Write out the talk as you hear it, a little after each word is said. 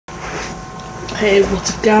Hey, what's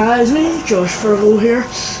up guys, me Josh Virgo here,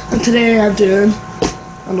 and today I'm doing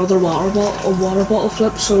another water bottle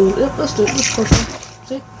flip. So yep, let's do it. This first one.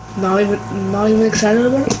 See? Not even excited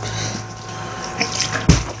about it.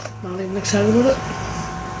 Not even excited about it.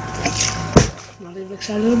 Not even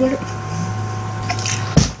excited about it.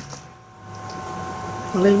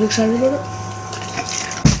 Not even excited about it.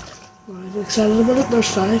 Not even excited about it. There's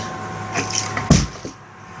 5.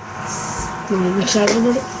 Not even excited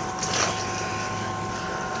about it.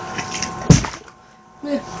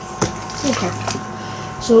 Yeah, okay.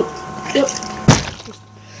 So, yep.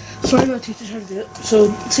 Sorry, my teacher's how to do it.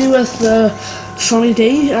 So, see with the Sunny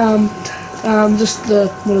D, just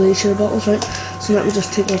one of these here bottles, right? So let me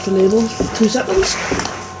just take off the label. 2 seconds.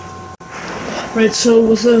 Right, so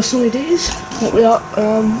with the Sunny D's, what we got,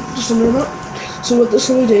 just under a minute. So with the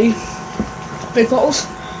Sunny D, big bottles,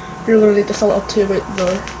 you're going to need to fill it up to about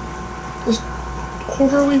there. Just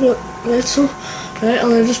quarter a wee bit, right? So, right,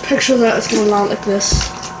 and then just picture that it's going to land like this.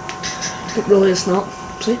 But really it's not,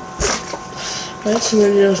 see? Right, so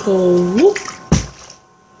then you just go whoop.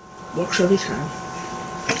 Works every time.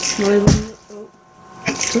 Not even,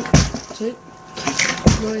 see?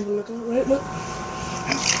 Not even looking at it, right, look.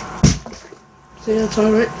 See, that's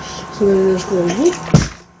alright. So then you just go whoop.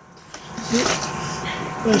 See?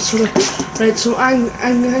 Right, so I'm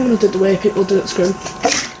gonna do it the way people do it at school.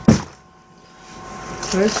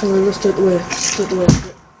 Right, so then let's do it the way I do it.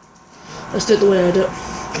 Let's do it the way I do it.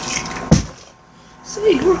 See,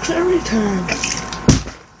 it works every time.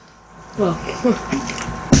 Well,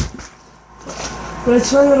 right,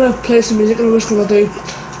 so I'm gonna play some music and I'm just gonna do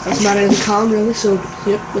as many as I can really, so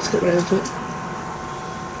yep, let's get right into it.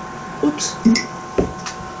 Oops.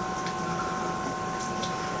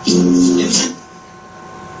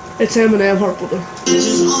 It's Eminem, Heartbreaker.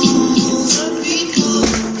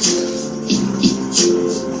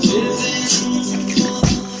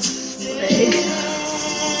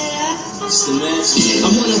 I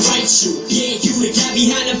wanna write you, yeah, you the guy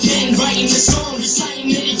behind the pen, writing the song, reciting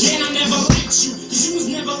it again. I never liked you, cause you was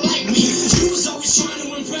never like me. You was always trying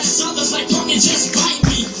to impress others like fucking just bite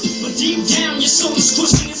me. But deep down, your soul is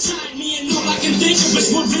squishing inside me, and all I can think of is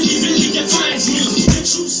what really defines me. The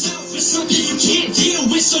true self is something you can't deal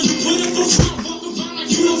with, so you put up a front, walk around like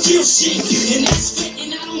you don't feel shit. And that's fit,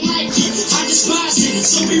 and I don't like it, I despise it.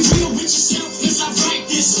 So be real with yourself as I write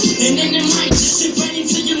this, and then it might just sink right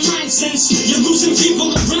into your mind sense. You're losing people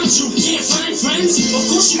around you, can't find friends. Of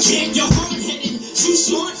course you can't, you're hard-headed, too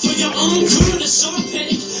smart for your own good, or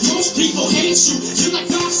sharp-headed. Most people hate you, you're like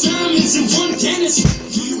 5 Simons and 1 Dennis.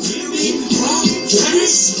 Do you hear me?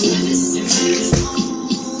 Dennis?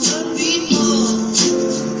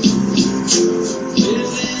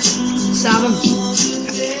 Seven.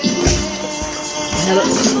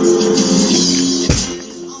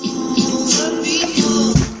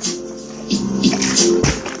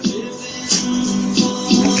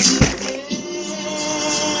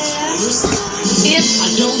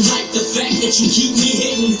 I don't like the fact that you keep me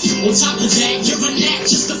hidden. On top of that, you're an act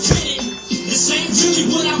just to fit in. This ain't really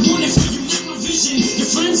what I wanted for you, not my vision. Your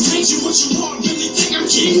friends made you what you are, really think I'm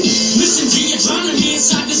kidding? Listen to you drowning me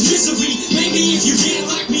inside this misery. Maybe if you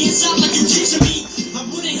didn't like me inside like you did to me, I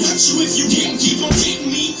wouldn't hurt you if you didn't keep on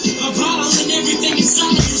hitting me. A bottle and everything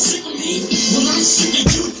inside of you, sick of me. Well, I'm sick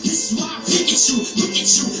of you, this is why I pick at you. Look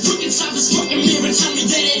inside this fucking mirror and tell me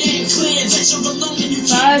that it ain't clear, that you're alone and you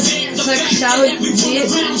can't bear the fact that everyone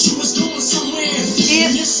around you is going somewhere.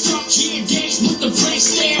 And you're stuck here, days with the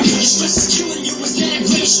brakes there. Your stress is killing you, is that a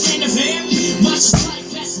great strand of hair? Watch this life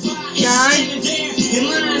pass by, and you're standing there in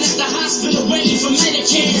line at the hospital waiting for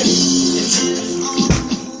Medicare.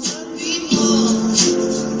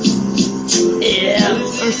 Yeah,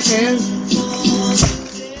 there's 10.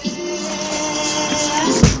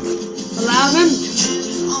 11.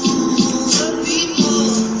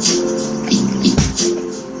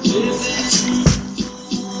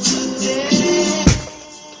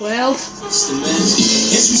 12.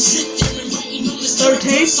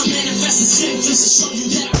 13.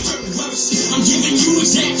 I'm giving you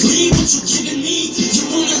exactly what you're giving me. You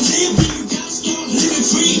wanna live, but you gotta start living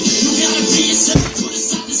free. You gotta be yourself, put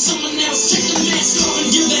aside to someone else. Take the mask off and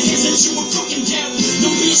give the hands that you were fucking dealt.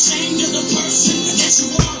 Don't be ashamed of the person that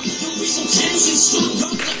you are. Don't be so tense and strung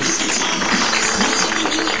up like this guitar. You're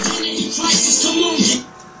having an identity crisis, come on,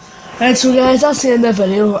 Right, so guys, that's the end of the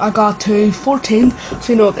video. I got to 14.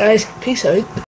 So you know, guys, peace out.